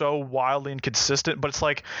just so wildly inconsistent, but it's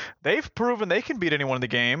like they've proven they can beat anyone in the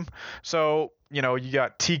game. So, you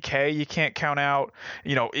got TK you can't count out,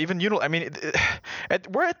 even I mean,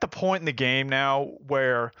 we're at the point in the game now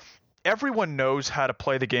where everyone knows how to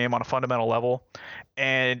play the game on a fundamental level,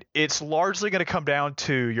 and it's largely going to come down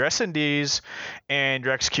to your S&Ds and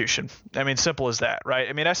your execution. I mean, simple as that, right?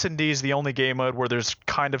 I mean, S&D is the only game mode where there's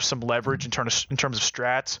kind of some leverage in terms of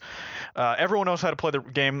strats. Everyone knows how to play the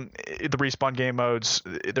game, the Respawn game modes.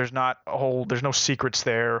 There's no secrets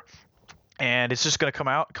there. And it's just going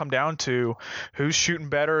to come down to who's shooting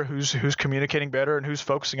better, who's communicating better, and who's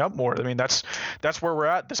focusing up more. I mean, that's where we're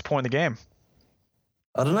at this point in the game.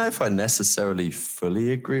 I don't know if I necessarily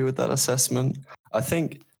fully agree with that assessment. I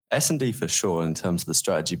think S&D for sure in terms of the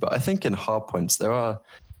strategy, but I think in hardpoints there are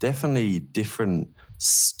definitely different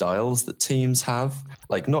styles that teams have.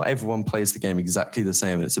 Like not everyone plays the game exactly the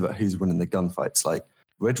same, and it's about who's winning the gunfights. Like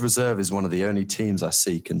Red Reserve is one of the only teams I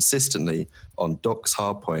see consistently on Doc's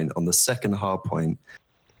hardpoint, on the second hardpoint,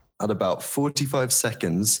 at about 45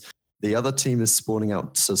 seconds. The other team is spawning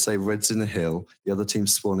out, so say Red's in the hill, the other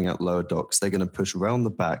team's spawning out lower docks. They're going to push around the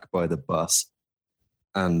back by the bus.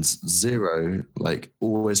 And Zero,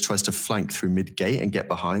 always tries to flank through mid-gate and get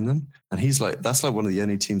behind them. And that's one of the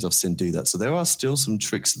only teams I've seen do that. So there are still some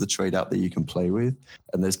tricks of the trade out that you can play with.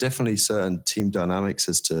 And there's definitely certain team dynamics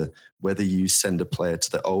as to whether you send a player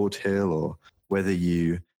to the old hill or whether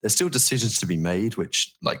there's still decisions to be made,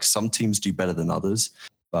 which some teams do better than others.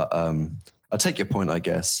 But I take your point, I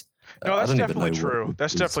guess. No, that's definitely true.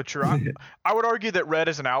 That's definitely true. I would argue that Red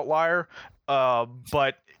is an outlier,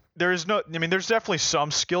 but there's definitely some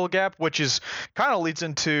skill gap, which is kind of leads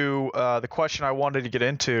into the question I wanted to get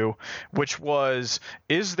into, which was,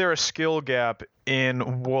 is there a skill gap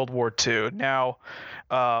in World War II? Now,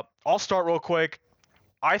 I'll start real quick.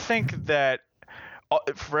 I think that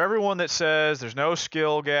for everyone that says there's no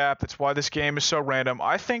skill gap, that's why this game is so random,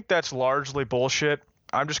 I think that's largely bullshit.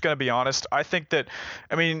 I'm just going to be honest. I think that,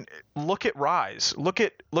 look at Rise. Look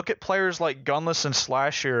at players like Gunless and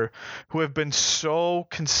Slasher, who have been so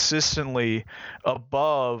consistently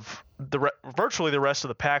above virtually the rest of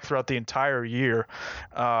the pack throughout the entire year.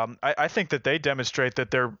 I think that they demonstrate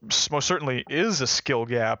that there most certainly is a skill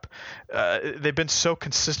gap. They've been so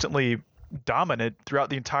consistently dominant throughout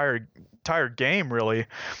the entire game, really,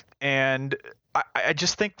 and I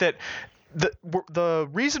just think that the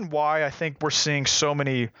reason why I think we're seeing so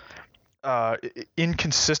many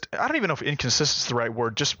inconsistent, I don't even know if inconsistent is the right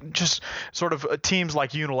word, just sort of teams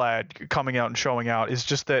like Unilad coming out and showing out, is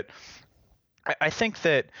just that I think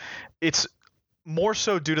that it's more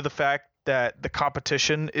so due to the fact that the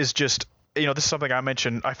competition is just, this is something I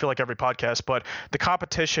mention, I feel like every podcast, but the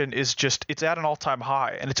competition is just, it's at an all-time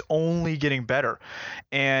high and it's only getting better.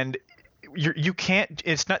 And you can't,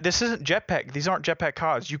 this isn't jetpack, these aren't jetpack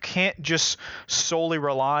CODs. You can't just solely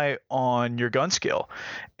rely on your gun skill.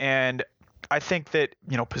 And I think that,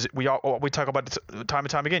 we talk about time and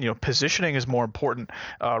time again, positioning is more important.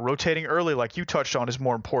 Rotating early, like you touched on, is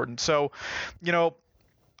more important. So,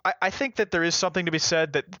 I think that there is something to be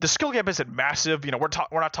said that the skill gap isn't massive.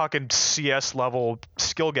 We're not talking CS level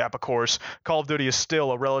skill gap, of course. Call of Duty is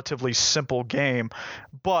still a relatively simple game,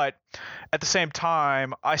 but at the same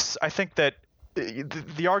time, I think that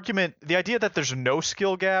the idea that there's no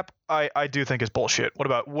skill gap, I do think is bullshit. What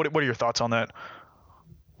are your thoughts on that?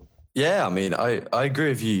 Yeah, I agree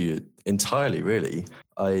with you entirely. Really,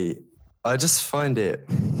 I just find it.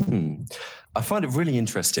 I find it really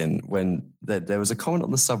interesting when there was a comment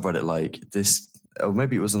on the subreddit like this, or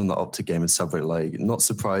maybe it was on the Optic Gaming subreddit, like, not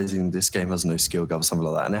surprising, this game has no skill gap or something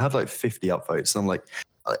like that. And it had 50 upvotes. And I'm like,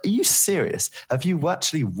 are you serious? Have you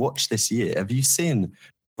actually watched this year? Have you seen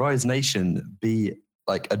Rise Nation be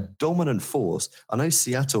a dominant force? I know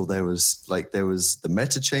Seattle, there was the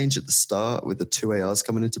meta change at the start with the 2 ARs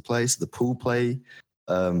coming into play, so the pool play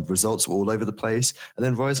results were all over the place. And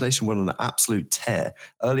then Rise Nation went on an absolute tear.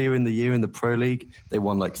 Earlier in the year in the Pro League, they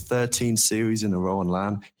won 13 series in a row on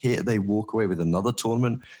LAN. Here they walk away with another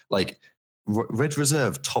tournament. Red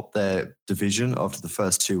Reserve topped their division after the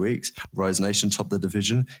first 2 weeks. Rise Nation topped the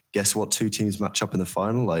division. Guess what? 2 teams match up in the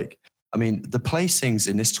final. Like, I mean, the placings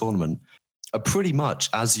in this tournament are pretty much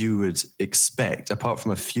as you would expect, apart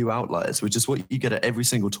from a few outliers, which is what you get at every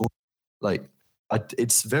single tournament. Like,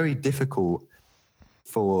 it's very difficult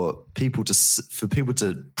for people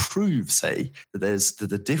to prove, say, that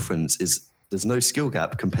the difference is there's no skill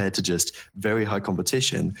gap compared to just very high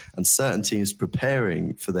competition and certain teams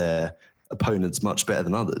preparing for their opponents much better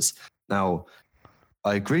than others. Now,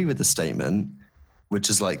 I agree with the statement, which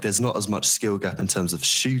is like there's not as much skill gap in terms of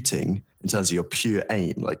shooting, in terms of your pure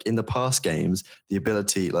aim. Like in the past games, the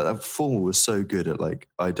ability, like that Formal was so good at like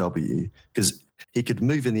IW because he could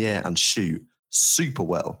move in the air and shoot super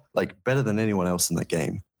well, like better than anyone else in that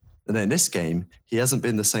game. And then in this game, he hasn't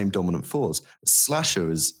been the same dominant force. Slasher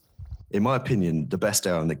is, in my opinion, the best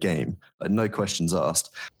AR in the game. Like, no questions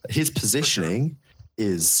asked. His positioning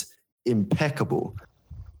is impeccable.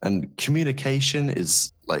 And communication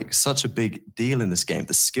is like such a big deal in this game.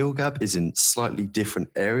 The skill gap is in slightly different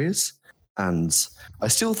areas. And I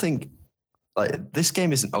still think like this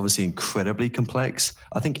game isn't obviously incredibly complex.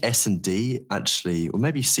 I think S&D actually, or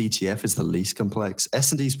maybe CTF is the least complex.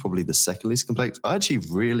 S&D is probably the second least complex. I actually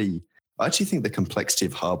think the complexity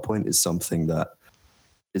of Hardpoint is something that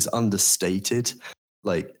is understated.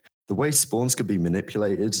 Like the way spawns could be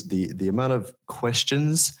manipulated, the amount of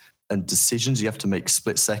questions and decisions you have to make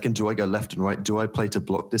split second. Do I go left and right? Do I play to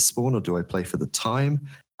block this spawn or do I play for the time?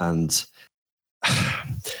 And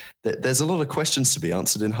there's a lot of questions to be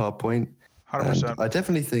answered in Hardpoint. 100%. And I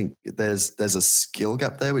definitely think there's a skill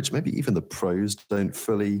gap there, which maybe even the pros don't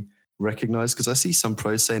fully recognize. Because I see some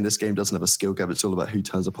pros saying this game doesn't have a skill gap. It's all about who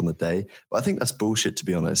turns up on the day. But I think that's bullshit, to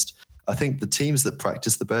be honest. I think the teams that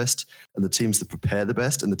practice the best and the teams that prepare the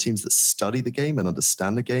best and the teams that study the game and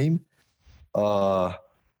understand the game are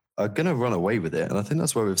going to run away with it. And I think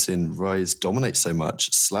that's why we've seen Rise dominate so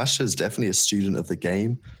much. Slasher is definitely a student of the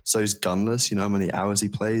game. So is Gunless. You know how many hours he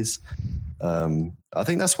plays. I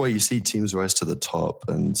think that's why you see teams rise to the top.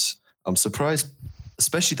 And I'm surprised,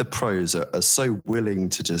 especially the pros are so willing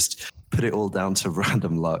to just put it all down to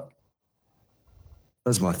random luck.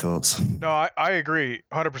 Those are my thoughts. No, I agree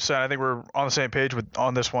 100%. I think we're on the same page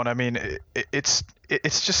on this one. I mean, it's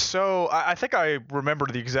just so. I think I remember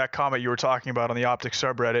the exact comment you were talking about on the Optic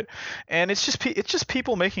subreddit, and it's just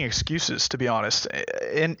people making excuses, to be honest.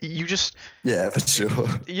 And you just for sure.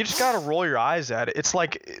 You just gotta roll your eyes at it. It's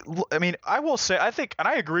like, I mean, I will say, I think, and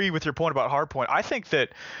I agree with your point about Hardpoint. I think that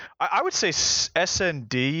I would say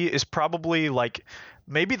SND is probably like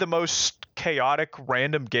maybe the most chaotic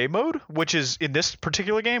random game mode, which is in this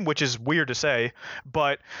particular game, which is weird to say,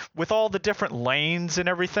 but with all the different lanes and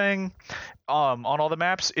everything on all the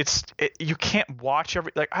maps, you can't watch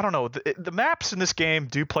I don't know, the maps in this game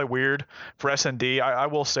do play weird for SND. I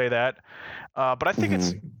will say that, but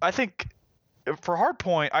I think for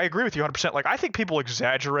Hardpoint, I agree with you 100%. Like, I think people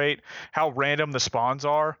exaggerate how random the spawns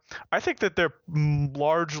are. I think that they're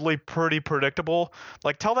largely pretty predictable.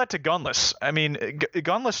 Like, tell that to Gunless. I mean,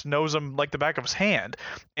 Gunless knows them like the back of his hand.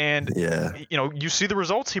 And, you see the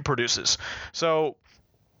results he produces. So,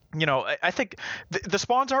 I think the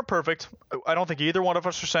spawns aren't perfect. I don't think either one of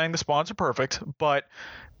us are saying the spawns are perfect. But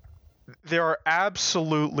there are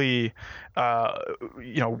absolutely,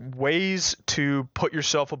 ways to put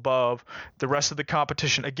yourself above the rest of the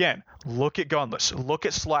competition. Again, look at Gunless, look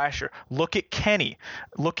at Slasher, look at Kenny,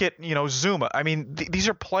 look at, Zuma. I mean, these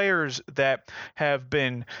are players that have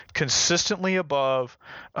been consistently above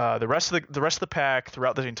the rest of the pack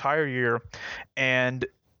throughout the entire year. And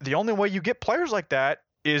the only way you get players like that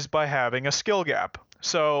is by having a skill gap.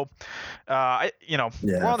 So, we're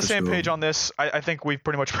on the same page on this. I think we've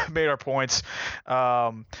pretty much made our points.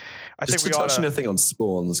 I think we touch on a thing on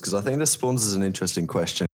spawns, because I think the spawns is an interesting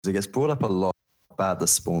question. It gets brought up a lot how bad the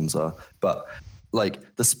spawns are, but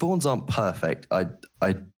like the spawns aren't perfect.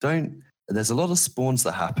 There's a lot of spawns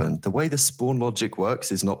that happen. The way the spawn logic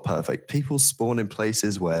works is not perfect. People spawn in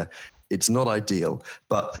places where it's not ideal,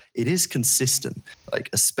 but it is consistent. Like,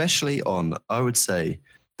 especially on, I would say,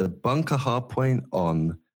 the bunker hardpoint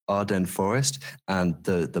on Ardennes Forest and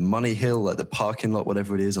the Money Hill, like the parking lot,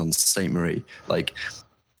 whatever it is on St. Marie, like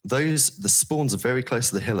the spawns are very close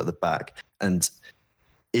to the hill at the back. And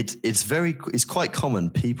it's quite common.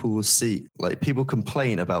 People will see, like, people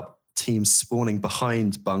complain about teams spawning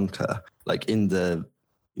behind bunker, like in that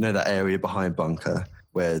area behind bunker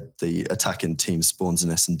where the attacking team spawns in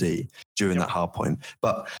S&D during that hardpoint.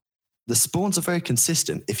 But the spawns are very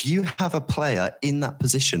consistent. If you have a player in that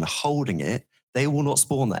position holding it, they will not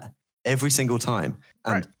spawn there. every single time.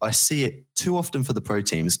 And Right. I see it too often for the pro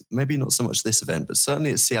teams, maybe not so much this event, but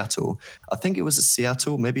certainly at Seattle. I think it was at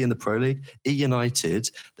Seattle, maybe in the Pro League, United,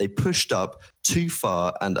 they pushed up too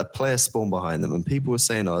far and a player spawned behind them. And people were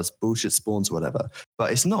saying, oh, it's bullshit spawns or whatever.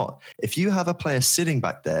 But it's not. If you have a player sitting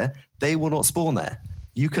back there, they will not spawn there.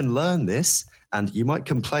 You can learn this. And you might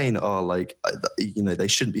complain, oh, like, they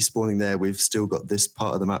shouldn't be spawning there. We've still got this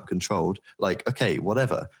part of the map controlled. Like, okay,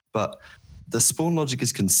 whatever. But the spawn logic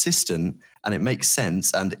is consistent and it makes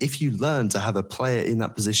sense. And if you learn to have a player in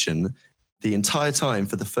that position the entire time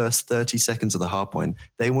for the first 30 seconds of the hard point,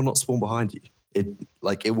 they will not spawn behind you. It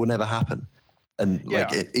will never happen. And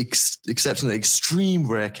except in an extreme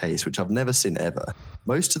rare case, which I've never seen ever,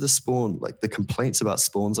 most of the spawn, like the complaints about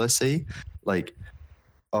spawns I see, like,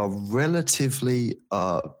 are relatively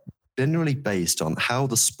generally based on how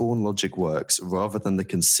the spawn logic works rather than the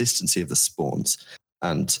consistency of the spawns.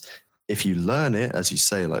 And if you learn it, as you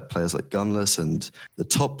say, like players like Gunless and the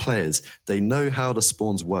top players, they know how the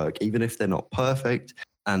spawns work, even if they're not perfect,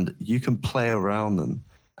 and you can play around them.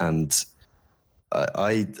 And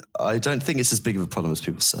I don't think it's as big of a problem as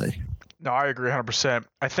people say. No, I agree 100%.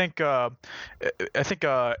 I think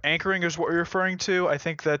anchoring is what you're referring to. I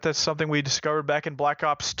think that's something we discovered back in Black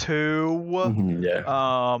Ops 2. Mm-hmm,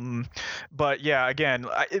 yeah. But yeah, again,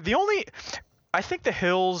 I think the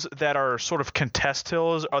hills that are sort of contest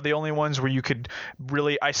hills are the only ones where you could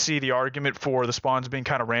really, I see the argument for the spawns being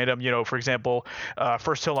kind of random. For example,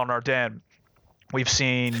 first hill on Ardennes. We've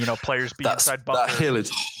seen, players be inside bunker. That hill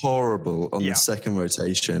is horrible on the second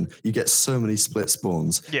rotation. You get so many split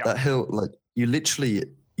spawns. Yeah. That hill, like, you literally,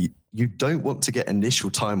 you don't want to get initial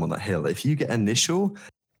time on that hill. If you get initial,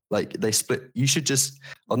 like, they split, you should just,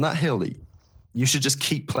 on that hill, you should just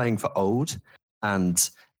keep playing for old, and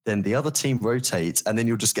then the other team rotates, and then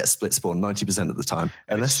you'll just get split spawn 90% of the time.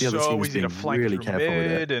 Unless the other team is being really careful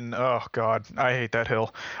with it. And oh god, I hate that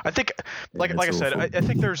hill. I think, like I said, I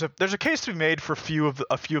think there's a case to be made for a few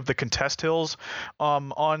of the contest hills, on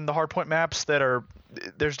the hardpoint maps that are.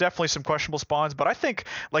 There's definitely some questionable spawns, but I think,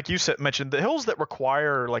 like you mentioned, the hills that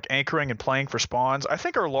require like anchoring and playing for spawns, I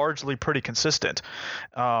think are largely pretty consistent.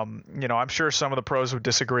 I'm sure some of the pros would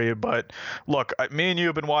disagree, but look, me and you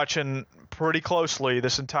have been watching pretty closely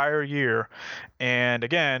this entire year, and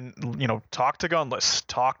again, talk to Gunless,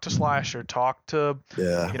 talk to Slasher, talk to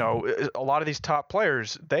a lot of these top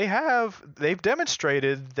players. They've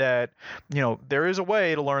demonstrated that there is a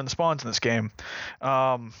way to learn the spawns in this game.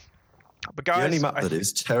 But guys, the only map that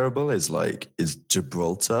is terrible is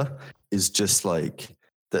Gibraltar. Is just like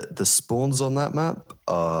the spawns on that map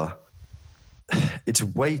are. It's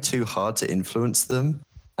way too hard to influence them,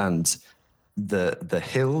 and the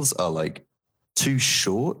hills are like too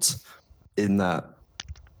short. In that,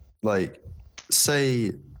 like,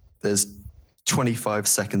 say there's 25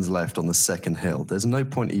 seconds left on the second hill. There's no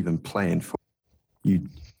point even playing for you.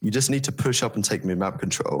 You just need to push up and take mid-map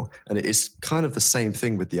control. And it is kind of the same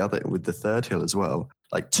thing with the third hill as well.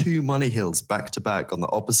 Like, two money hills back to back on the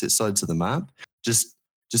opposite sides of the map just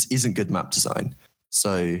isn't good map design.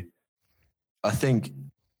 So I think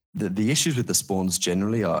the issues with the spawns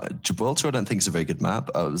generally are Gibraltar, I don't think is a very good map.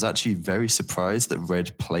 I was actually very surprised that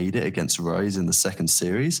Red played it against Rise in the second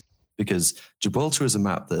series, because Gibraltar is a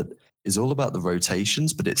map that is all about the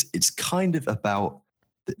rotations, but it's kind of about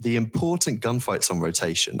the important gunfights on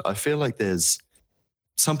rotation. I feel like there's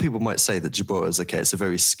some people might say that Gibraltar is it's a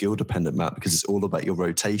very skill dependent map because it's all about your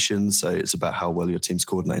rotations. So it's about how well your team's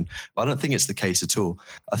coordinating. But I don't think it's the case at all.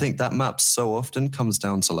 I think that map so often comes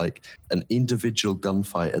down to like an individual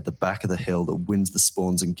gunfight at the back of the hill that wins the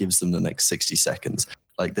spawns and gives them the next 60 seconds.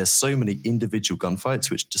 Like, there's so many individual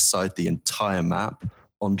gunfights which decide the entire map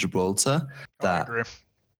on Gibraltar that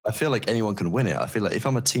I feel like anyone can win it. I feel like if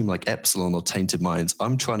I'm a team like Epsilon or Tainted Minds,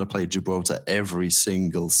 I'm trying to play Gibraltar every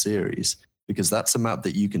single series, because that's a map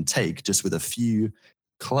that you can take just with a few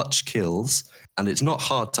clutch kills, and it's not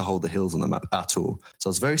hard to hold the hills on the map at all. So I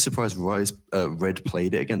was very surprised Red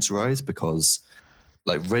played it against Rise, because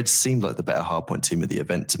like Red seemed like the better hardpoint team at the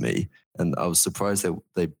event to me, and I was surprised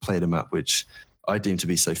they played a map which I deemed to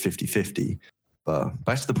be so 50-50. But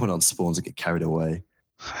back to the point on spawns, I get carried away.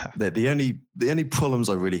 The only problems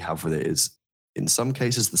I really have with it is, in some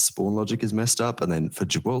cases, the spawn logic is messed up, and then for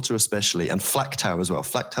Gibraltar especially, and Flak Tower as well.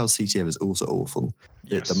 Flak Tower CTF is also awful.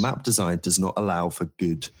 Yes. The map design does not allow for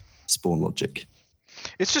good spawn logic.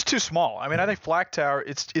 It's just too small. I mean, I think Flak Tower,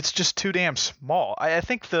 it's just too damn small. I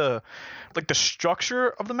think the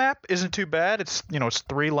structure of the map isn't too bad. It's it's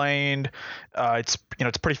 3-laned. It's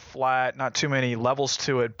pretty flat, not too many levels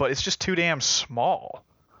to it, but it's just too damn small.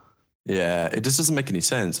 Yeah, it just doesn't make any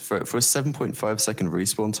sense. For a 7.5 second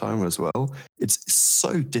respawn timer as well, it's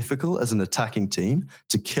so difficult as an attacking team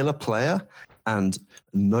to kill a player and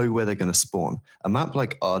know where they're going to spawn. A map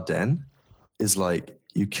like Ardennes is like,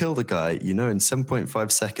 you kill the guy, you know in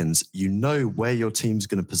 7.5 seconds, you know where your team's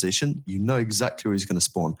going to position, you know exactly where he's going to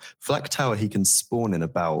spawn. Flak Tower, he can spawn in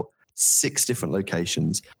about 6 different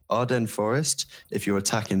locations. Ardennes Forest, if you're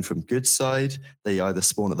attacking from good side, they either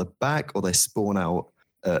spawn at the back or they spawn out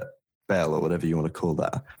at Bell or whatever you want to call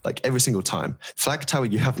that. Like every single time. Flag Tower,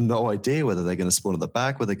 you have no idea whether they're going to spawn at the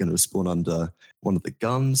back, whether they're going to spawn under one of the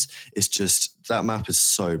guns. It's just, that map is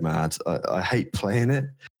so mad. I hate playing it,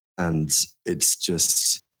 and it's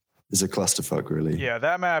a clusterfuck, really. Yeah,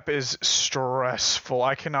 that map is stressful.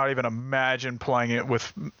 I cannot even imagine playing it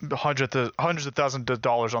with hundreds of thousands of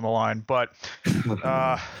dollars on the line. But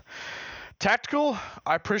Tactical,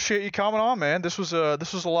 I appreciate you coming on, man. This was a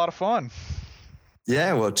lot of fun.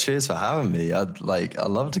 Yeah, well, cheers for having me. I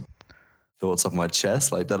love to thoughts off my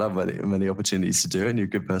chest. Like, don't have many opportunities to do it, and you're a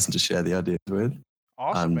good person to share the ideas with.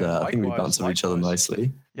 Awesome, and I think we bounce off each other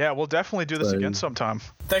nicely. Yeah, we'll definitely do this again sometime.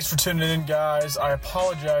 Thanks for tuning in, guys. I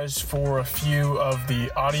apologize for a few of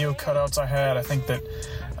the audio cutouts I had. I think that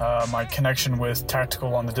my connection with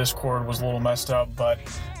Tactical on the Discord was a little messed up, but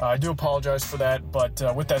I do apologize for that.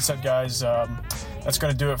 But with that said, guys, that's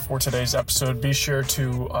going to do it for today's episode. Be sure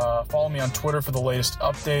to follow me on Twitter for the latest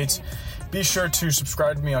updates. Be sure to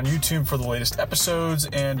subscribe to me on YouTube for the latest episodes,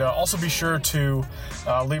 and also be sure to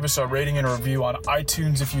leave us a rating and a review on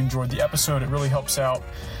iTunes if you enjoyed the episode. It really helps out,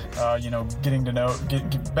 getting to know,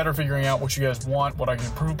 get better figuring out what you guys want, what I can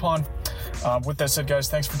improve upon. With that said, guys,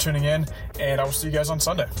 thanks for tuning in, and I will see you guys on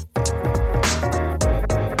Sunday.